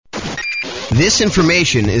This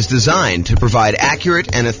information is designed to provide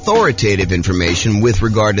accurate and authoritative information with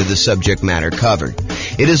regard to the subject matter covered.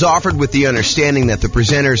 It is offered with the understanding that the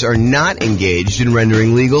presenters are not engaged in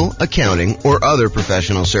rendering legal, accounting, or other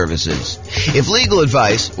professional services. If legal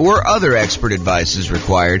advice or other expert advice is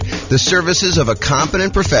required, the services of a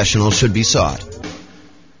competent professional should be sought.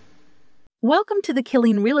 Welcome to the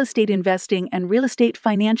Killing Real Estate Investing and Real Estate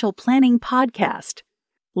Financial Planning podcast.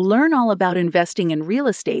 Learn all about investing in real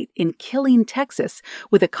estate in Killeen, Texas,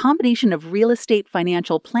 with a combination of real estate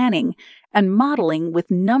financial planning and modeling with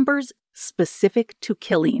numbers specific to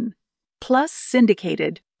Killeen, plus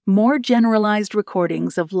syndicated, more generalized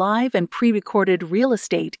recordings of live and pre-recorded real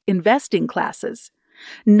estate investing classes,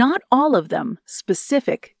 not all of them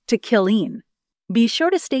specific to Killeen. Be sure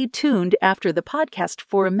to stay tuned after the podcast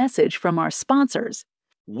for a message from our sponsors.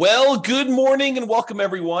 Well, good morning and welcome,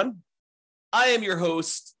 everyone. I am your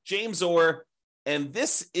host, James Orr, and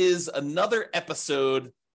this is another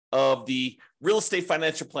episode of the Real Estate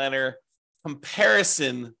Financial Planner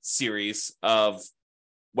comparison series of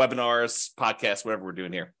webinars, podcasts, whatever we're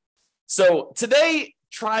doing here. So today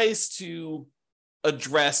tries to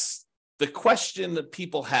address the question that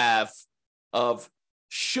people have of,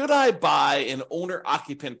 should I buy an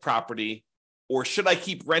owner-occupant property or should I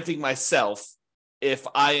keep renting myself if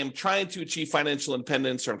I am trying to achieve financial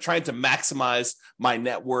independence or I'm trying to maximize my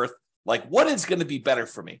net worth? Like, what is going to be better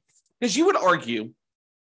for me? Because you would argue,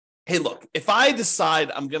 hey, look, if I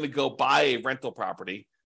decide I'm going to go buy a rental property,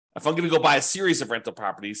 if I'm going to go buy a series of rental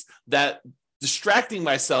properties, that distracting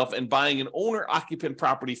myself and buying an owner-occupant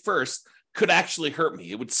property first could actually hurt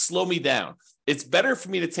me. It would slow me down. It's better for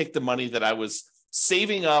me to take the money that I was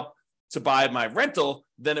saving up to buy my rental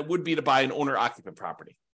than it would be to buy an owner-occupant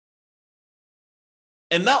property.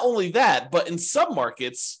 And not only that, but in some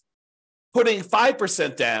markets, putting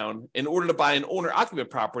 5% down in order to buy an owner-occupant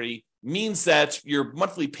property means that your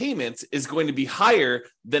monthly payment is going to be higher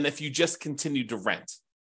than if you just continue to rent,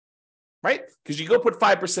 right? Because you go put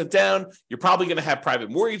 5% down, you're probably going to have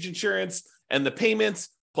private mortgage insurance, and the payments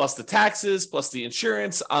plus the taxes plus the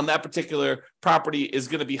insurance on that particular property is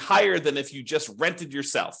going to be higher than if you just rented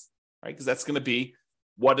yourself, right? Because that's going to be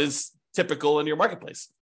what is typical in your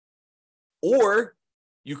marketplace. Or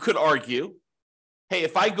you could argue, hey,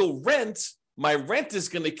 if I go rent, my rent is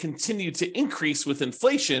going to continue to increase with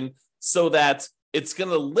inflation so that it's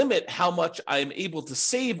going to limit how much I'm able to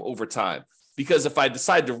save over time. Because if I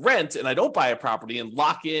decide to rent and I don't buy a property and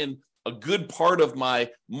lock in a good part of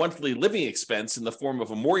my monthly living expense in the form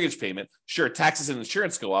of a mortgage payment, sure, taxes and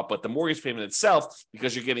insurance go up, but the mortgage payment itself,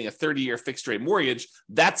 because you're getting a 30-year fixed rate mortgage,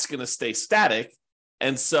 that's going to stay static.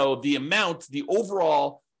 And so the amount, the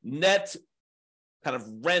overall net kind of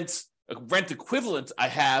rent equivalent I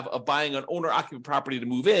have of buying an owner-occupant property to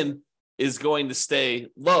move in is going to stay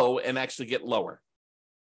low and actually get lower.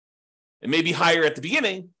 It may be higher at the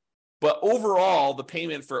beginning, but overall, the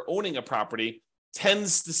payment for owning a property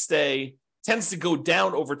tends to go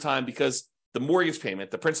down over time because the mortgage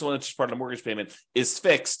payment, the principal and interest part of the mortgage payment, is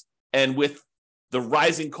fixed. And with the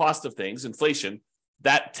rising cost of things, inflation,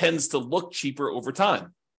 that tends to look cheaper over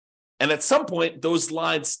time. And at some point, those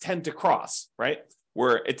lines tend to cross, right?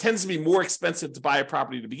 Where it tends to be more expensive to buy a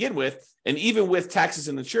property to begin with. And even with taxes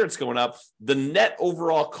and insurance going up, the net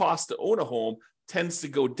overall cost to own a home tends to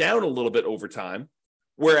go down a little bit over time.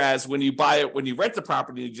 Whereas when you rent the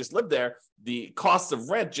property and you just live there, the cost of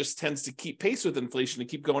rent just tends to keep pace with inflation and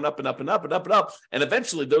keep going up and up and up and up and up. And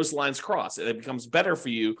eventually those lines cross and it becomes better for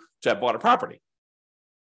you to have bought a property.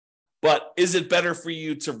 But is it better for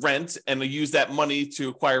you to rent and to use that money to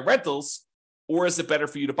acquire rentals? Or is it better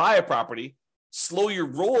for you to buy a property, slow your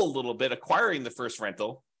roll a little bit, acquiring the first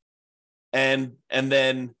rental, and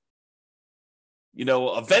then,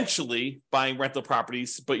 eventually buying rental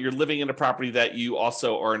properties, but you're living in a property that you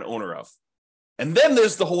also are an owner of? And then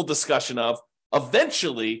there's the whole discussion of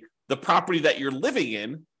eventually the property that you're living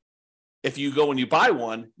in, if you go and you buy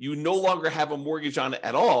one, you no longer have a mortgage on it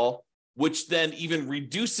at all, which then even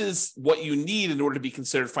reduces what you need in order to be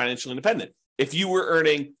considered financially independent. If you were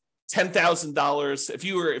earning $10,000, if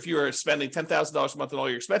you were spending $10,000 a month on all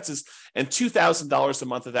your expenses and $2,000 a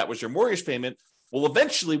month of that was your mortgage payment, well,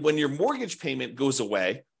 eventually when your mortgage payment goes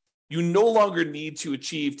away, you no longer need to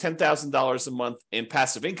achieve $10,000 a month in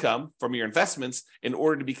passive income from your investments in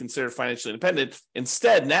order to be considered financially independent.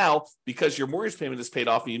 Instead, now, because your mortgage payment is paid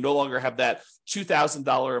off and you no longer have that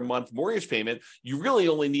 $2,000 a month mortgage payment, you really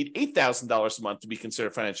only need $8,000 a month to be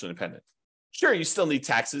considered financially independent. Sure, you still need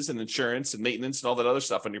taxes and insurance and maintenance and all that other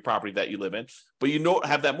stuff on your property that you live in, but you don't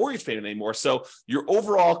have that mortgage payment anymore. So your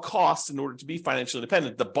overall cost in order to be financially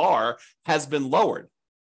independent, the bar has been lowered.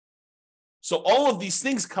 So all of these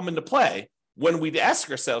things come into play. when we'd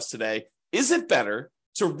ask ourselves today, is it better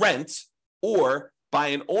to rent or buy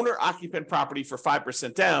an owner-occupant property for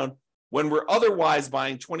 5% down when we're otherwise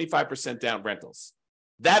buying 25% down rentals?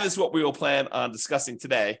 That is what we will plan on discussing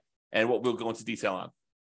today and what we'll go into detail on.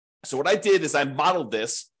 So what I did is I modeled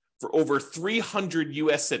this for over 300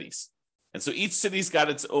 US cities. And so each city's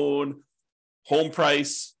got its own home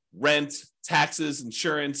price, rent, taxes,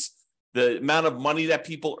 insurance. The amount of money that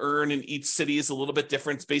people earn in each city is a little bit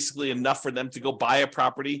different. It's basically enough for them to go buy a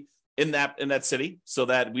property in that city, so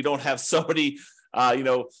that we don't have somebody, I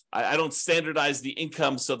don't standardize the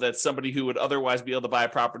income so that somebody who would otherwise be able to buy a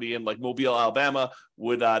property in like Mobile, Alabama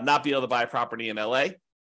would not be able to buy a property in LA.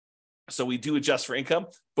 So we do adjust for income.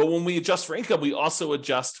 But when we adjust for income, we also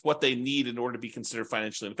adjust what they need in order to be considered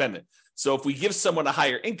financially independent. So if we give someone a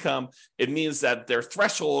higher income, it means that their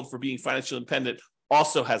threshold for being financially independent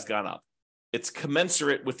also has gone up. It's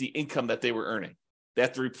commensurate with the income that they were earning. They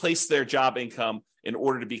have to replace their job income in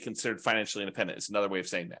order to be considered financially independent. It's another way of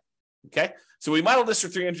saying that. Okay, so we modeled this for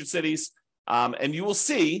 300 cities, and you will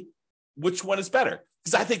see which one is better.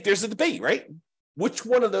 Because I think there's a debate, right? Which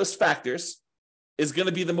one of those factors is going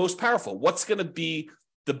to be the most powerful? What's going to be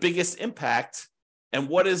the biggest impact, and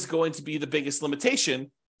what is going to be the biggest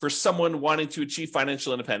limitation for someone wanting to achieve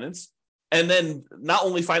financial independence? And then not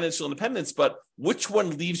only financial independence, but which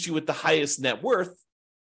one leaves you with the highest net worth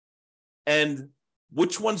and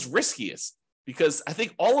which one's riskiest? Because I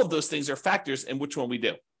think all of those things are factors in which one we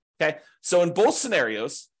do. Okay, so in both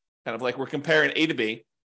scenarios, kind of like we're comparing A to B,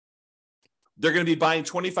 they're going to be buying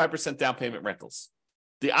 25% down payment rentals.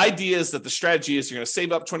 The idea is that the strategy is you're going to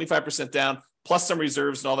save up 25% down plus some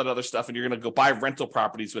reserves and all that other stuff, and you're going to go buy rental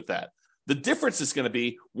properties with that. The difference is going to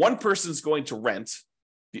be one person's going to rent,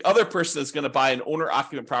 the other person is going to buy an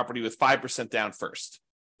owner-occupant property with 5% down first.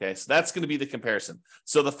 Okay, so that's going to be the comparison.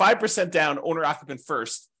 So the 5% down owner-occupant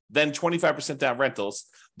first, then 25% down rentals,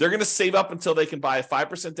 they're going to save up until they can buy a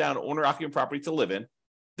 5% down owner-occupant property to live in.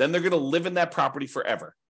 Then they're going to live in that property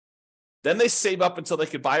forever. Then they save up until they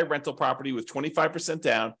could buy a rental property with 25%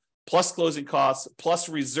 down, plus closing costs, plus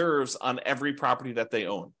reserves on every property that they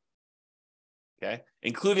own, okay,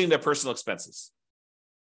 including their personal expenses.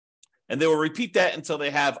 And they will repeat that until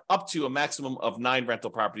they have up to a maximum of 9 rental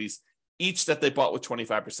properties, each that they bought with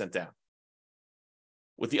 25% down.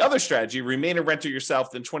 With the other strategy, remain a renter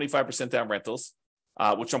yourself, then 25% down rentals,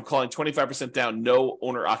 which I'm calling 25% down, no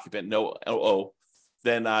owner-occupant, no OO.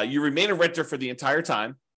 Then you remain a renter for the entire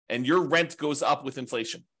time, and your rent goes up with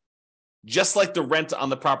inflation, just like the rent on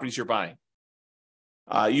the properties you're buying.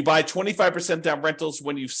 You buy 25% down rentals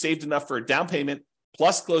when you've saved enough for a down payment,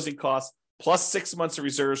 plus closing costs, plus 6 months of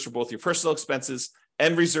reserves for both your personal expenses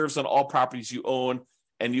and reserves on all properties you own.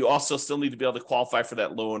 And you also still need to be able to qualify for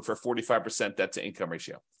that loan for 45% debt to income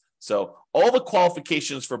ratio. So all the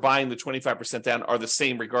qualifications for buying the 25% down are the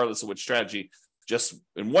same regardless of which strategy. Just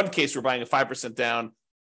in one case, we're buying a 5% down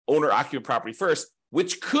owner-occupant property first,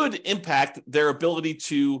 which could impact their ability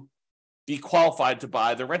to be qualified to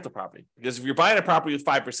buy the rental property. Because if you're buying a property with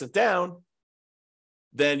 5% down,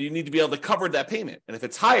 then you need to be able to cover that payment. And if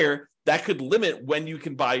it's higher, that could limit when you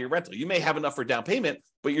can buy your rental. You may have enough for down payment,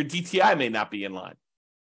 but your DTI may not be in line.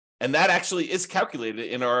 And that actually is calculated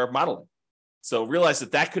in our modeling. So realize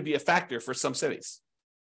that that could be a factor for some cities.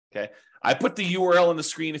 Okay, I put the URL on the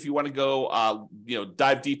screen if you want to go,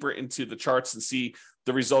 dive deeper into the charts and see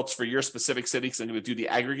the results for your specific city, because I'm going to do the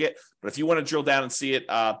aggregate. But if you want to drill down and see it,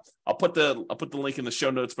 I'll put the link in the show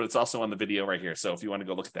notes, but it's also on the video right here. So if you want to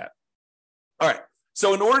go look at that. All right.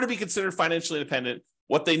 So in order to be considered financially independent,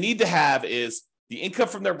 what they need to have is the income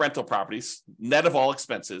from their rental properties, net of all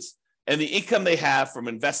expenses, and the income they have from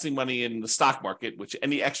investing money in the stock market, which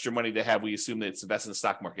any extra money they have, we assume that it's invested in the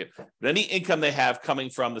stock market. But any income they have coming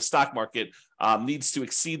from the stock market needs to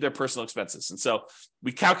exceed their personal expenses. And so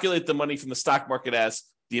we calculate the money from the stock market as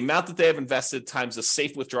the amount that they have invested times the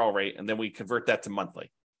safe withdrawal rate, and then we convert that to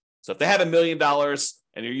monthly. So if they have $1 million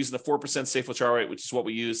and you're using the 4% safe withdrawal rate, which is what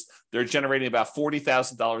we use, they're generating about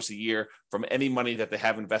 $40,000 a year from any money that they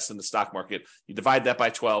have invested in the stock market. You divide that by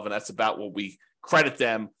 12, and that's about what we credit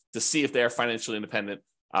them to see if they are financially independent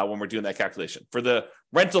when we're doing that calculation. For the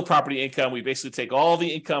rental property income, we basically take all the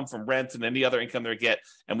income from rent and any other income they get,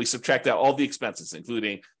 and we subtract out all the expenses,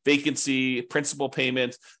 including vacancy, principal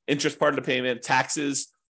payment, interest part of the payment, taxes,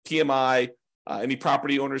 PMI, any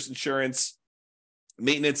property owner's insurance,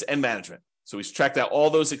 maintenance, and management. So we subtract out all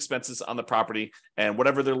those expenses on the property, and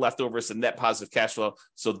whatever they're left over is a net positive cash flow.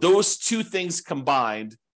 So those two things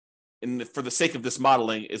combined, for the sake of this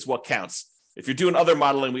modeling, is what counts. If you're doing other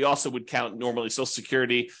modeling, we also would count normally Social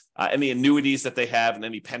Security, any annuities that they have, and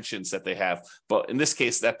any pensions that they have. But in this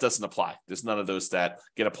case, that doesn't apply. There's none of those that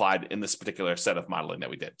get applied in this particular set of modeling that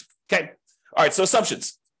we did. Okay. All right. So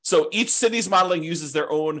assumptions. So each city's modeling uses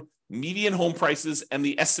their own median home prices and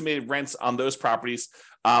the estimated rents on those properties.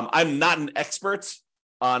 I'm not an expert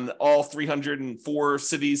on all 304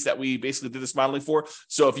 cities that we basically did this modeling for.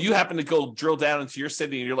 So if you happen to go drill down into your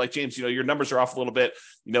city and you're like, James, your numbers are off a little bit,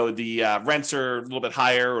 the rents are a little bit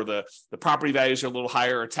higher, or the property values are a little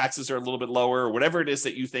higher, or taxes are a little bit lower, or whatever it is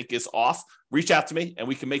that you think is off, reach out to me and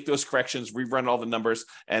we can make those corrections, rerun all the numbers,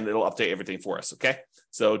 and it'll update everything for us, okay?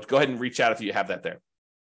 So go ahead and reach out if you have that there.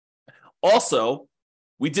 Also,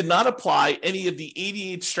 we did not apply any of the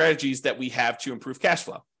 88 strategies that we have to improve cash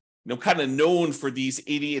flow. Kind of known for these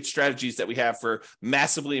 88 strategies that we have for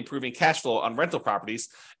massively improving cash flow on rental properties.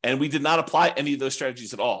 And we did not apply any of those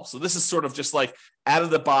strategies at all. So this is sort of just like out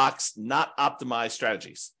of the box, not optimized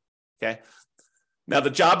strategies. Okay. Now,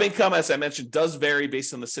 the job income, as I mentioned, does vary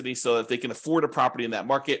based on the city so that they can afford a property in that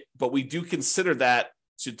market. But we do consider that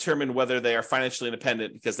to determine whether they are financially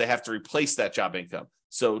independent, because they have to replace that job income.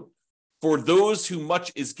 So for those who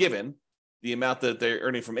much is given, the amount that they're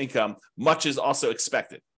earning from income, much is also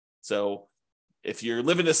expected. So if you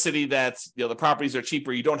live in a city that the properties are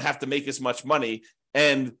cheaper, you don't have to make as much money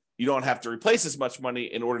and you don't have to replace as much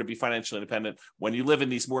money in order to be financially independent. When you live in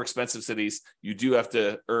these more expensive cities, you do have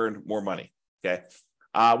to earn more money. Okay.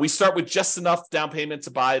 We start with just enough down payment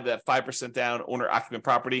to buy that 5% down owner-occupant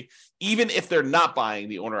property. Even if they're not buying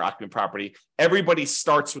the owner-occupant property, everybody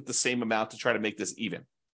starts with the same amount to try to make this even.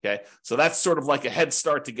 Okay, so that's sort of like a head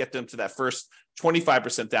start to get them to that first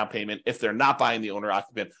 25% down payment if they're not buying the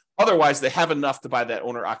owner-occupant. Otherwise, they have enough to buy that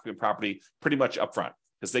owner-occupant property pretty much upfront,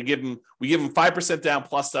 because we give them 5% down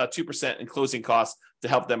plus 2% in closing costs to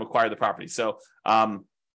help them acquire the property. So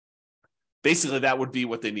basically, that would be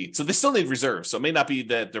what they need. So they still need reserves. So it may not be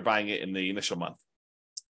that they're buying it in the initial month.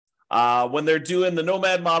 When they're doing the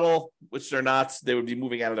nomad model, which they're not, they would be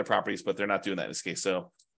moving out of their properties, but they're not doing that in this case.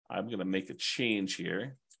 So I'm going to make a change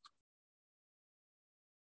here.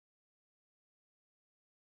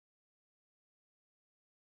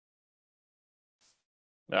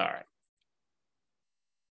 All right.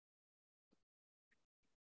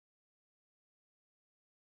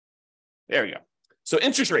 There we go. So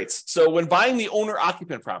interest rates. So when buying the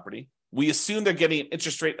owner-occupant property, we assume they're getting an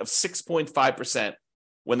interest rate of 6.5%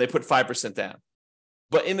 when they put 5% down.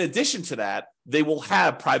 But in addition to that, they will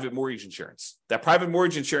have private mortgage insurance. That private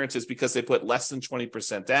mortgage insurance is because they put less than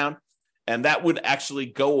 20% down, and that would actually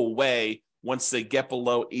go away once they get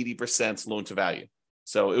below 80% loan to value.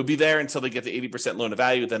 So it would be there until they get to 80% loan to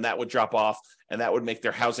value, then that would drop off, and that would make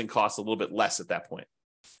their housing costs a little bit less at that point.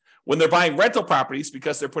 When they're buying rental properties,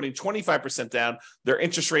 because they're putting 25% down, their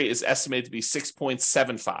interest rate is estimated to be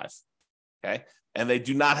 6.75, okay? And they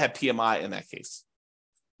do not have PMI in that case.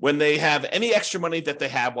 When they have any extra money that they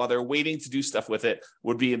have while they're waiting to do stuff with it,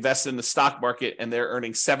 would be invested in the stock market, and they're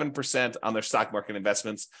earning 7% on their stock market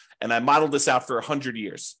investments. And I modeled this out for 100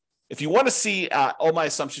 years. If you want to see all my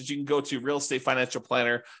assumptions, you can go to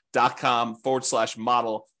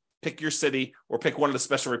realestatefinancialplanner.com/model, pick your city or pick one of the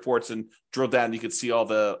special reports and drill down. You can see all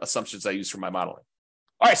the assumptions I use for my modeling.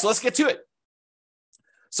 All right, so let's get to it.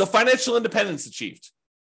 So financial independence achieved.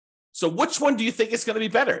 So which one do you think is going to be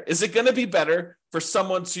better? Is it going to be better for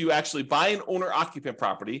someone to actually buy an owner-occupant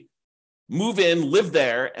property, move in, live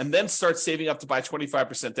there, and then start saving up to buy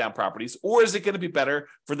 25% down properties? Or is it going to be better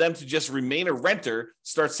for them to just remain a renter,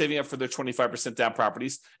 start saving up for their 25% down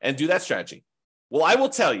properties, and do that strategy? Well, I will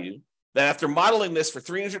tell you that after modeling this for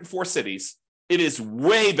 304 cities, it is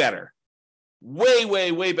way better,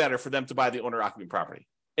 way better for them to buy the owner-occupant property.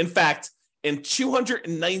 In fact, in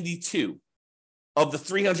 292 of the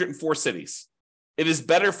 304 cities, it is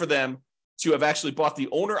better for them to have actually bought the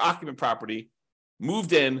owner-occupant property,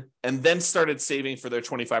 moved in, and then started saving for their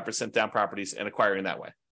 25% down properties and acquiring that way.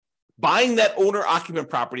 Buying that owner-occupant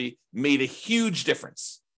property made a huge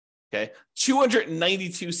difference. Okay,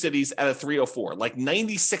 292 cities out of 304, like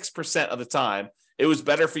 96% of the time, it was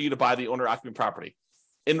better for you to buy the owner-occupant property.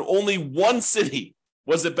 In only one city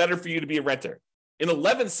was it better for you to be a renter. In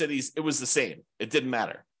 11 cities, it was the same. It didn't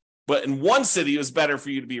matter. But in one city, it was better for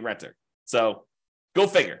you to be a renter. So go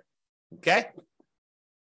figure. Okay.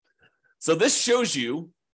 So this shows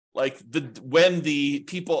you like when the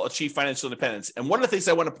people achieve financial independence. And one of the things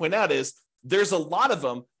I want to point out is there's a lot of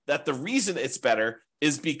them that the reason it's better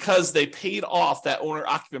is because they paid off that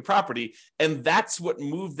owner-occupant property, and that's what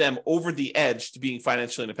moved them over the edge to being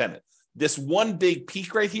financially independent. This one big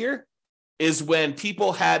peak right here is when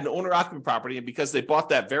people had an owner-occupant property, and because they bought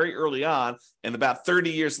that very early on, and about 30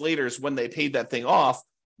 years later is when they paid that thing off,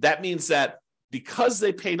 that means that because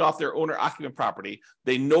they paid off their owner-occupant property,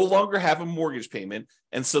 they no longer have a mortgage payment,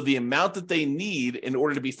 and so the amount that they need in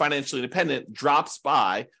order to be financially independent drops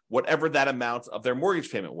by whatever that amount of their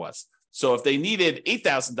mortgage payment was. So if they needed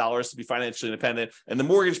 $8,000 to be financially independent and the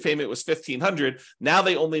mortgage payment was $1,500, now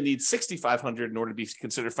they only need $6,500 in order to be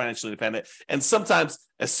considered financially independent. And sometimes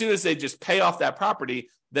as soon as they just pay off that property,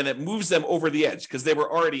 then it moves them over the edge because they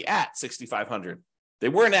were already at $6,500. They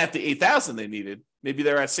weren't at the $8,000 they needed. Maybe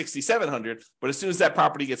they're at $6,700, but as soon as that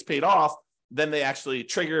property gets paid off, then they actually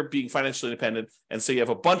trigger being financially independent. And so you have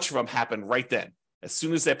a bunch of them happen right then, as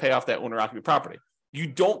soon as they pay off that owner-occupant property. You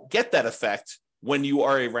don't get that effect when you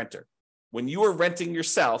are a renter. When you are renting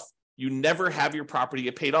yourself, you never have your property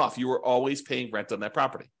get paid off. You are always paying rent on that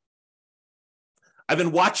property. I've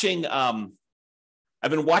been watching a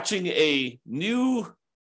new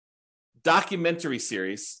documentary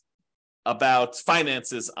series about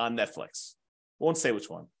finances on Netflix. I won't say which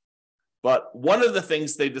one, but one of the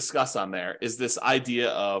things they discuss on there is this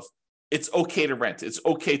idea of it's okay to rent. It's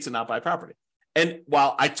okay to not buy property. And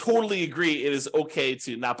while I totally agree it is okay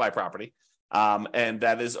to not buy property, and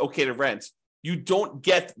that is okay to rent, you don't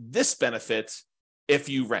get this benefit if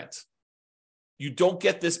you rent. You don't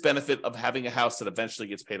get this benefit of having a house that eventually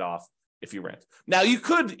gets paid off if you rent. Now, you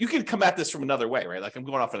could come at this from another way, right? Like I'm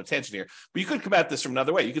going off on a tangent here, but you could come at this from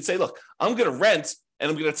another way. You could say, look, I'm going to rent and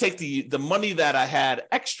I'm going to take the money that I had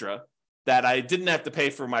extra that I didn't have to pay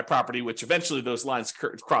for my property, which eventually those lines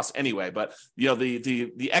cross anyway. But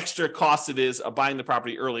the extra cost it is of buying the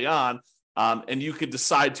property early on, and you could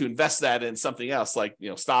decide to invest that in something else like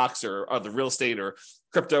stocks or other real estate or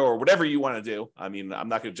crypto or whatever you want to do. I mean, I'm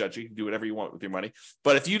not going to judge you. You can do whatever you want with your money.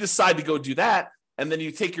 But if you decide to go do that, and then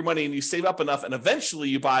you take your money and you save up enough, and eventually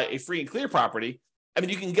you buy a free and clear property, I mean,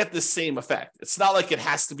 you can get the same effect. It's not like it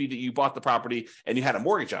has to be that you bought the property and you had a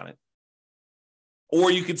mortgage on it. Or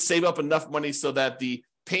you could save up enough money so that the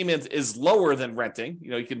payment is lower than renting.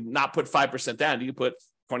 You can not put 5% down. You can put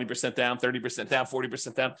 20% down, 30% down,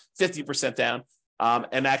 40% down, 50% down,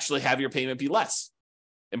 and actually have your payment be less.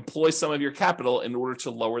 Employ some of your capital in order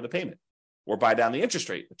to lower the payment, or buy down the interest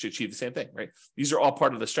rate to achieve the same thing, right? These are all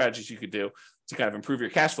part of the strategies you could do to kind of improve your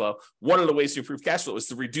cash flow. One of the ways to improve cash flow is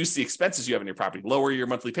to reduce the expenses you have in your property, lower your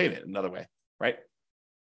monthly payment, another way, right?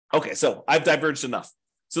 Okay, so I've diverged enough.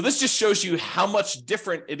 So this just shows you how much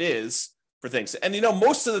different it is for things. And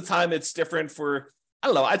most of the time it's different for, I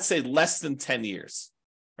don't know, I'd say less than 10 years,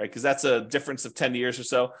 right? Because that's a difference of 10 years or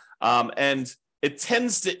so. And it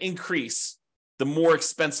tends to increase the more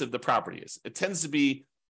expensive the property is. It tends to be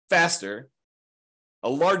faster, a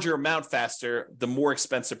larger amount faster, the more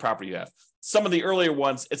expensive property you have. Some of the earlier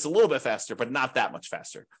ones, it's a little bit faster, but not that much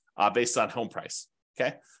faster based on home price,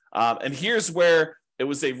 okay? And here's where it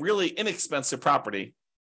was a really inexpensive property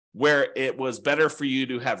where it was better for you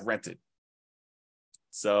to have rented.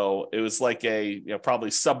 So it was like a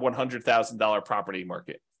probably sub $100,000 property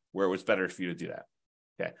market where it was better for you to do that.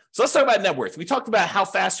 Okay, so let's talk about net worth. We talked about how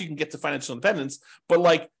fast you can get to financial independence,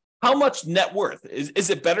 but how much net worth? Is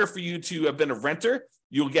it better for you to have been a renter?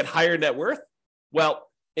 You'll get higher net worth? Well,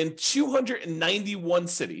 in 291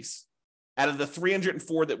 cities out of the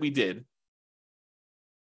 304 that we did,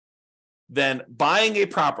 then buying a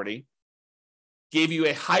property gave you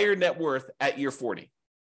a higher net worth at year 40.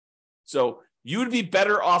 So you would be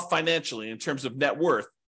better off financially in terms of net worth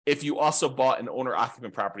if you also bought an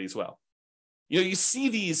owner-occupant property as well. You see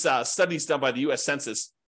these studies done by the U.S.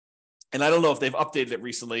 Census, and I don't know if they've updated it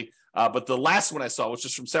recently, but the last one I saw, which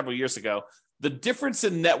is from several years ago, the difference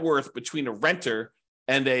in net worth between a renter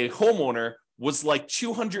and a homeowner was like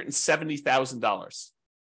 $270,000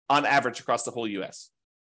 on average across the whole U.S.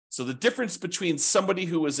 So the difference between somebody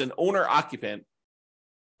who is an owner-occupant,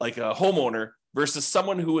 like a homeowner, versus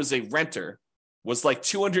someone who is a renter was like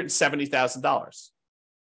 $270,000.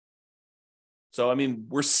 So, I mean,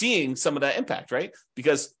 we're seeing some of that impact, right?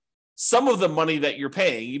 Because some of the money that you're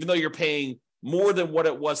paying, even though you're paying more than what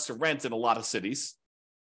it was to rent in a lot of cities,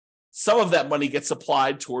 some of that money gets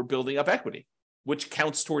applied toward building up equity, which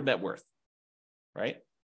counts toward net worth, right?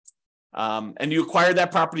 And you acquired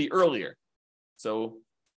that property earlier. So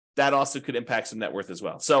that also could impact some net worth as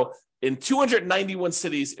well. So in 291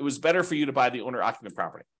 cities, it was better for you to buy the owner-occupant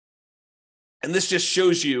property. And this just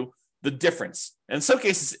shows you the difference. And in some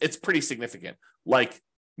cases, it's pretty significant, like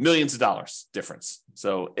millions of dollars difference.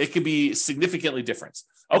 So it could be significantly different.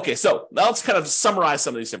 Okay, so now let's kind of summarize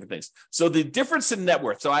some of these different things. So the difference in net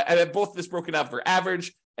worth. So I have both this broken out for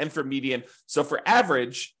average and for median. So for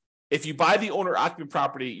average, if you buy the owner-occupant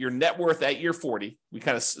property, your net worth at year 40, we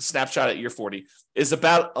kind of snapshot at year 40, is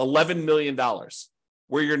about $11 million,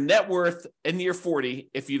 where your net worth in year 40,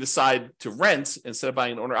 if you decide to rent instead of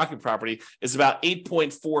buying an owner-occupant property, is about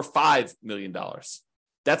 $8.45 million.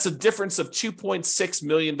 That's a difference of $2.6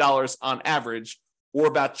 million on average, or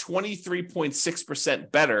about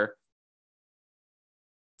 23.6% better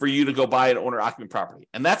for you to go buy an owner-occupant property.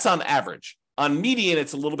 And that's on average. On median,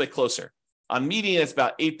 it's a little bit closer. On median, it's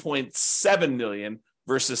about 8.7 million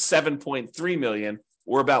versus 7.3 million,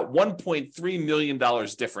 or about $1.3 million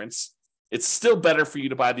difference. It's still better for you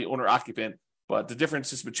to buy the owner-occupant, but the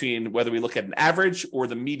difference is between whether we look at an average or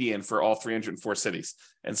the median for all 304 cities.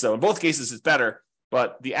 And so in both cases, it's better,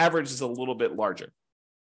 but the average is a little bit larger.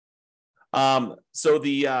 So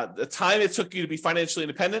the time it took you to be financially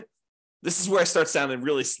independent, this is where I start sounding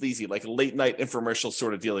really sleazy, like a late night infomercial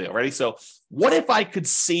sort of dealio. Ready? So what if I could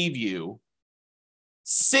save you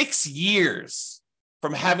 6 years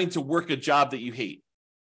from having to work a job that you hate?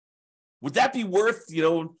 Would that be worth,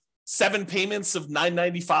 7 payments of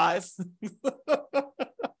 $995?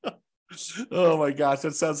 Oh my gosh,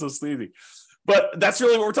 that sounds so sleazy. But that's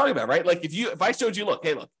really what we're talking about, right? Like if I showed you, look,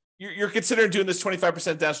 you're considering doing this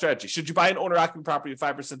 25% down strategy. Should you buy an owner-occupant property at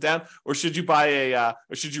 5% down, or should you buy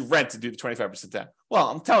or should you rent to do the 25% down? Well,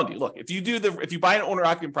 I'm telling you, look, if you buy an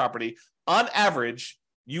owner-occupant property, on average,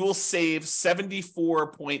 you will save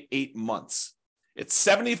 74.8 months. It's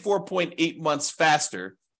 74.8 months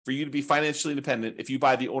faster for you to be financially independent if you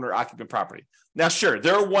buy the owner-occupant property. Now, sure,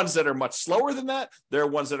 there are ones that are much slower than that. There are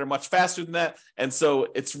ones that are much faster than that. And so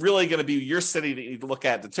it's really going to be your city that you need to look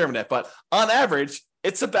at and determine that. But on average,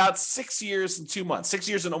 it's about 6 years and 2 months, 6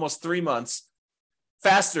 years and almost 3 months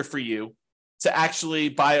faster for you to actually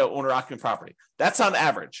buy an owner-occupant property. That's on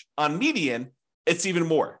average. On median, it's even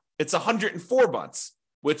more. It's 104 months,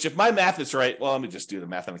 which if my math is right, well, let me just do the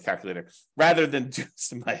math on the calculator rather than do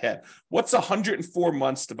this in my head. What's 104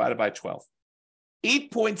 months divided by 12?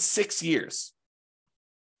 8.6 years.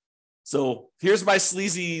 So here's my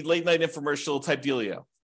sleazy late night infomercial type dealio.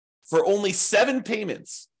 For only 7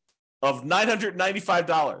 payments of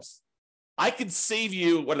 $995, I could save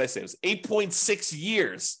you, what did I say? It was 8.6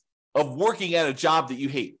 years of working at a job that you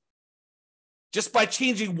hate, just by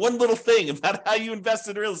changing one little thing about how you invest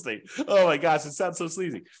in real estate. Oh my gosh, it sounds so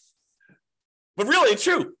sleazy. But really, it's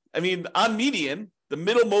true. I mean, on median, the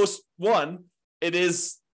middlemost one, it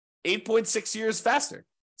is 8.6 years faster.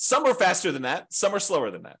 Some are faster than that. Some are slower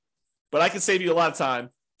than that. But I can save you a lot of time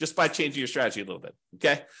just by changing your strategy a little bit,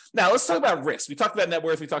 okay? Now, let's talk about risk. We talked about net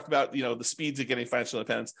worth. We talked about, the speeds of getting financial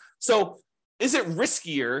independence. So is it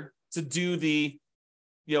riskier to do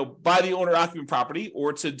buy the owner-occupant property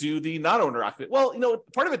or to do the non-owner-occupant? Well,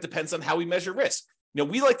 part of it depends on how we measure risk.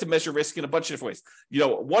 We like to measure risk in a bunch of different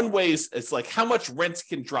ways. One way is it's like how much rent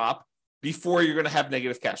can drop before you're going to have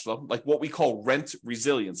negative cash flow, like what we call rent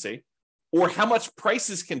resiliency, or how much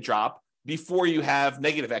prices can drop before you have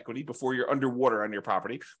negative equity, before you're underwater on your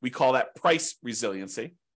property. We call that price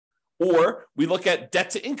resiliency. Or we look at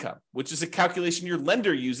debt to income, which is a calculation your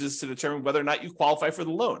lender uses to determine whether or not you qualify for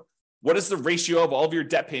the loan. What is the ratio of all of your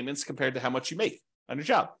debt payments compared to how much you make on your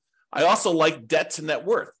job? I also like debt to net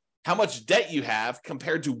worth, how much debt you have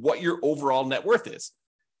compared to what your overall net worth is.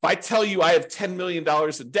 If I tell you I have $10 million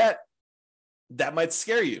in debt, that might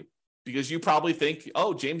scare you because you probably think,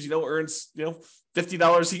 oh, James, earns,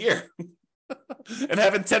 $50 a year. And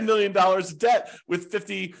having $10 million of debt with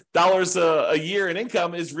 $50 a year in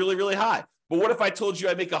income is really, really high. But what if I told you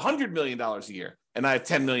I make $100 million a year and I have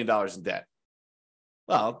 $10 million in debt?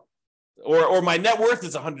 Well, or my net worth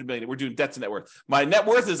is $100 million. We're doing debt to net worth. My net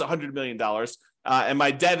worth is $100 million and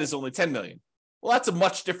my debt is only $10 million. Well, that's a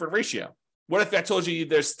much different ratio. What if I told you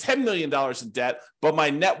there's $10 million in debt, but my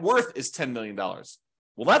net worth is $10 million?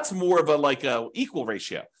 Well, that's more of a equal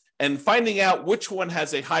ratio. And finding out which one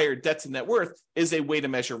has a higher debt to net worth is a way to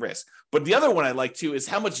measure risk. But the other one I like too is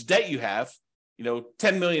how much debt you have,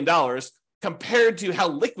 $10 million compared to how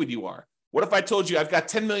liquid you are. What if I told you I've got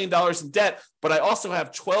 $10 million in debt, but I also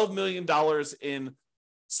have $12 million in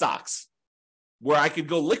stocks where I could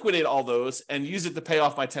go liquidate all those and use it to pay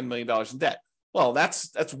off my $10 million in debt? Well,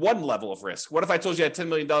 that's one level of risk. What if I told you I had $10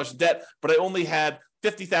 million in debt, but I only had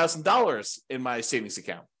 $50,000 in my savings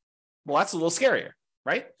account? Well, that's a little scarier,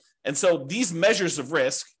 right? And so these measures of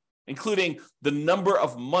risk, including the number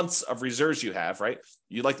of months of reserves you have, right?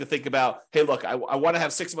 You like to think about, hey, look, I want to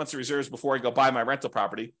have 6 months of reserves before I go buy my rental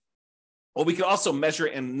property. Well, we can also measure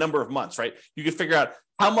it in number of months, right? You can figure out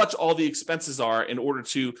how much all the expenses are in order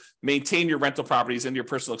to maintain your rental properties and your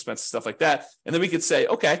personal expenses, stuff like that. And then we could say,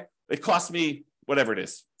 okay, it cost me whatever it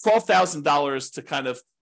is, $12,000 to kind of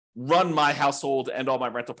run my household and all my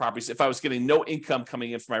rental properties if I was getting no income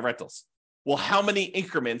coming in from my rentals? Well, how many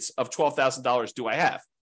increments of $12,000 do I have?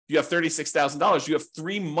 If you have $36,000, you have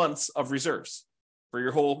 3 months of reserves for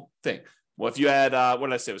your whole thing. Well, if you had, what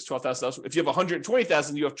did I say? It was $12,000. If you have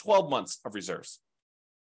 $120,000, you have 12 months of reserves.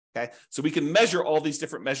 Okay. So we can measure all these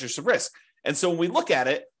different measures of risk. And so when we look at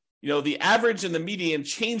it, the average and the median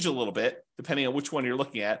change a little bit depending on which one you're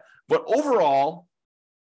looking at. But overall,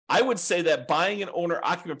 I would say that buying an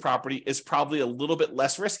owner-occupant property is probably a little bit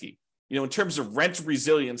less risky. In terms of rent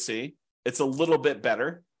resiliency, it's a little bit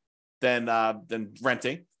better than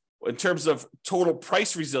renting. In terms of total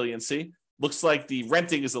price resiliency, looks like the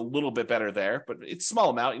renting is a little bit better there, but it's a small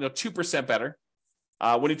amount, 2% better.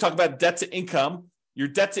 When you talk about debt to income, your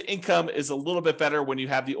debt to income is a little bit better when you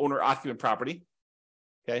have the owner-occupant property.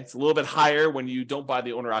 Okay, it's a little bit higher when you don't buy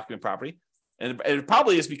the owner-occupant property. And it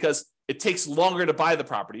probably is because it takes longer to buy the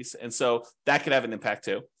properties. And so that could have an impact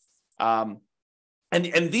too. And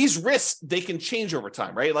these risks, they can change over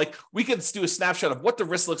time, right? Like we could do a snapshot of what the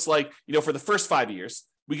risk looks like, for the first 5 years.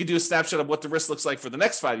 We could do a snapshot of what the risk looks like for the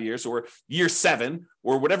next 5 years or year 7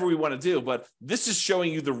 or whatever we want to do. But this is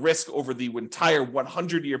showing you the risk over the entire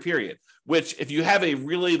 100-year period, which if you have a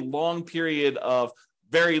really long period of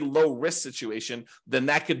very low risk situation, then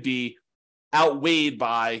that could be outweighed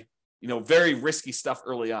by, very risky stuff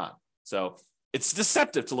early on. So it's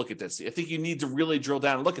deceptive to look at this. I think you need to really drill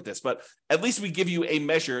down and look at this, but at least we give you a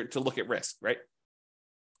measure to look at risk, right?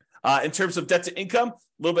 In terms of debt to income, a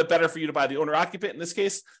little bit better for you to buy the owner occupant in this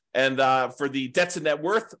case. And for the debt to net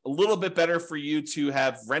worth, a little bit better for you to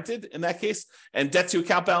have rented in that case. And debt to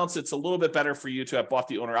account balance, it's a little bit better for you to have bought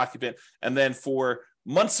the owner occupant. And then for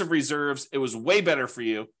months of reserves, it was way better for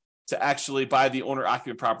you to actually buy the owner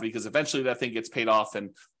occupant property because eventually that thing gets paid off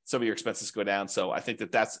and some of your expenses go down. So I think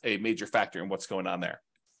that that's a major factor in what's going on there.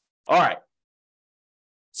 All right.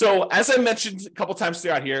 So as I mentioned a couple times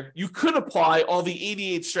throughout here, you could apply all the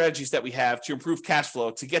 88 strategies that we have to improve cash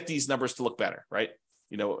flow to get these numbers to look better, right?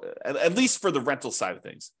 At least for the rental side of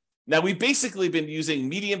things. Now, we've basically been using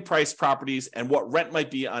median price properties and what rent might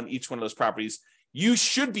be on each one of those properties. You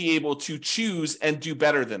should be able to choose and do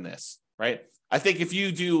better than this, right? I think if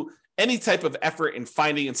you do any type of effort in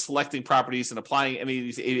finding and selecting properties and applying any of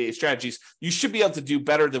these 88 strategies, you should be able to do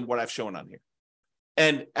better than what I've shown on here.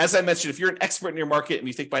 And as I mentioned, if you're an expert in your market and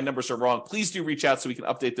you think my numbers are wrong, please do reach out so we can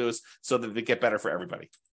update those so that they get better for everybody.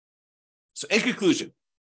 So in conclusion,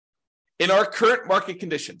 in our current market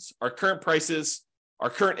conditions, our current prices, our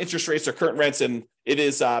current interest rates, our current rents, and it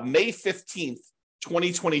is May 15th,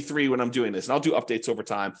 2023 when I'm doing this, and I'll do updates over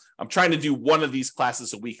time. I'm trying to do one of these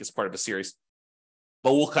classes a week as part of a series.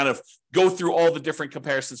 But we'll kind of go through all the different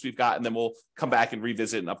comparisons we've got, and then we'll come back and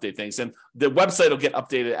revisit and update things. And the website will get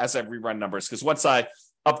updated as I rerun numbers, because once I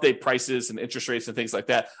update prices and interest rates and things like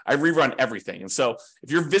that, I rerun everything. And so if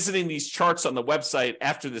you're visiting these charts on the website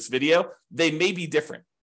after this video, they may be different.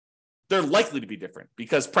 They're likely to be different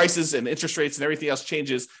because prices and interest rates and everything else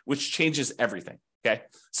changes, which changes everything. Okay.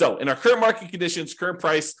 So in our current market conditions, current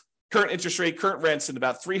price, current interest rate, current rents in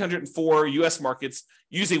about 304 US markets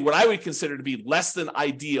using what I would consider to be less than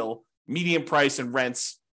ideal median price and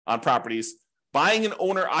rents on properties, buying an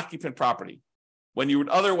owner-occupant property when you would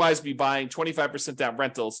otherwise be buying 25% down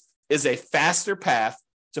rentals is a faster path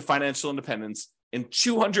to financial independence in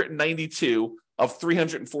 292 of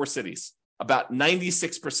 304 cities, about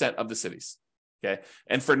 96% of the cities. Okay.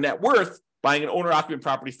 And for net worth, buying an owner-occupant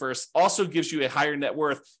property first also gives you a higher net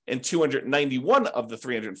worth in 291 of the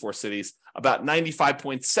 304 cities, about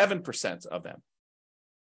 95.7% of them.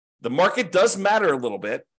 The market does matter a little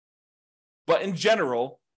bit, but in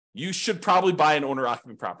general, you should probably buy an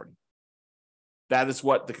owner-occupant property. That is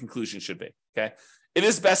what the conclusion should be, okay? It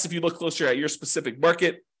is best if you look closer at your specific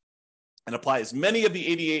market and apply as many of the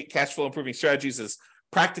 88 cash flow improving strategies as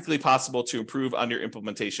practically possible to improve on your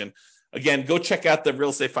implementation. Again, go check out the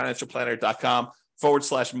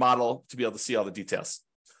realestateFinancialPlanner.com/model to be able to see all the details.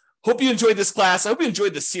 Hope you enjoyed this class. I hope you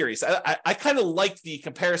enjoyed this series. I kind of like the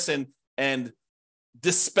comparison and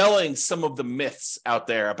dispelling some of the myths out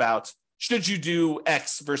there about should you do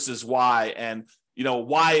X versus Y and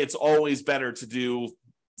why it's always better to do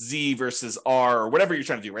Z versus R or whatever you're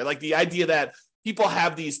trying to do, right? Like the idea that people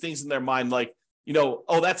have these things in their mind like,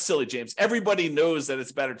 oh, that's silly, James. Everybody knows that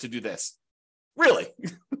it's better to do this. Really?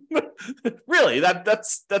 Really?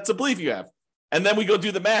 That's a belief you have. And then we go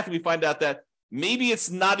do the math and we find out that maybe it's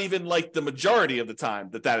not even like the majority of the time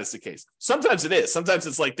that is the case. Sometimes it is. Sometimes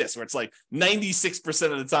it's like this, where it's like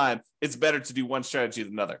 96% of the time, it's better to do one strategy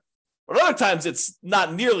than another. But other times it's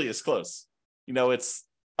not nearly as close. It's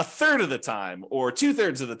a third of the time or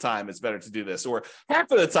 2/3 of the time it's better to do this, or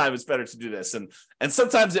half of the time it's better to do this. And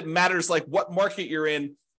sometimes it matters like what market you're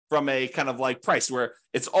in from a kind of like price, where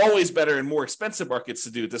it's always better in more expensive markets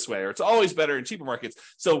to do it this way, or it's always better in cheaper markets.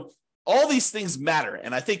 So all these things matter.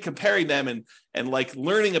 And I think comparing them and like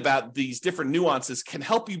learning about these different nuances can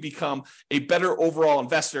help you become a better overall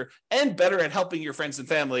investor and better at helping your friends and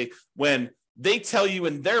family when they tell you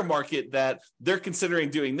in their market that they're considering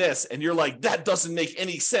doing this. And you're like, that doesn't make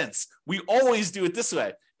any sense. We always do it this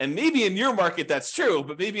way. And maybe in your market, that's true,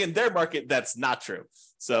 but maybe in their market, that's not true.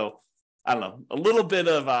 So I don't know, a little bit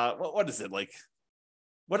of, what is it? Like,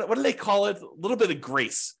 what do they call it? A little bit of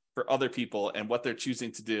grace for other people and what they're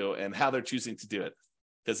choosing to do and how they're choosing to do it.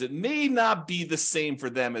 Because it may not be the same for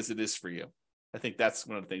them as it is for you. I think that's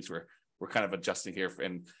one of the things we're kind of adjusting here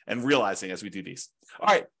and realizing as we do these. All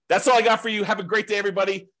right, that's all I got for you. Have a great day,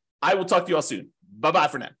 everybody. I will talk to you all soon. Bye-bye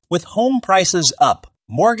for now. With home prices up,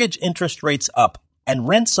 mortgage interest rates up, and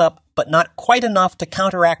rents up, but not quite enough to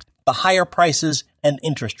counteract the higher prices and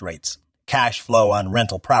interest rates, cash flow on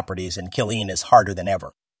rental properties in Killeen is harder than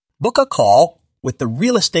ever. Book a call with the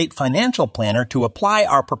Real Estate Financial Planner to apply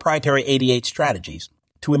our proprietary 88 strategies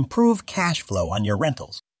to improve cash flow on your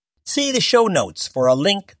rentals. See the show notes for a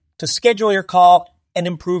link to schedule your call and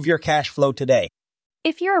improve your cash flow today.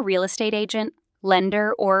 If you're a real estate agent,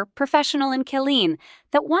 lender, or professional in Killeen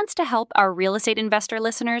that wants to help our real estate investor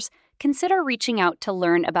listeners, consider reaching out to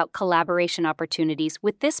learn about collaboration opportunities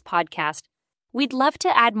with this podcast. We'd love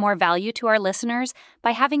to add more value to our listeners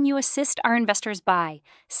by having you assist our investors buy,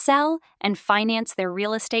 sell, and finance their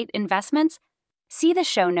real estate investments. See the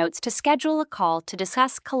show notes to schedule a call to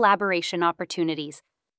discuss collaboration opportunities.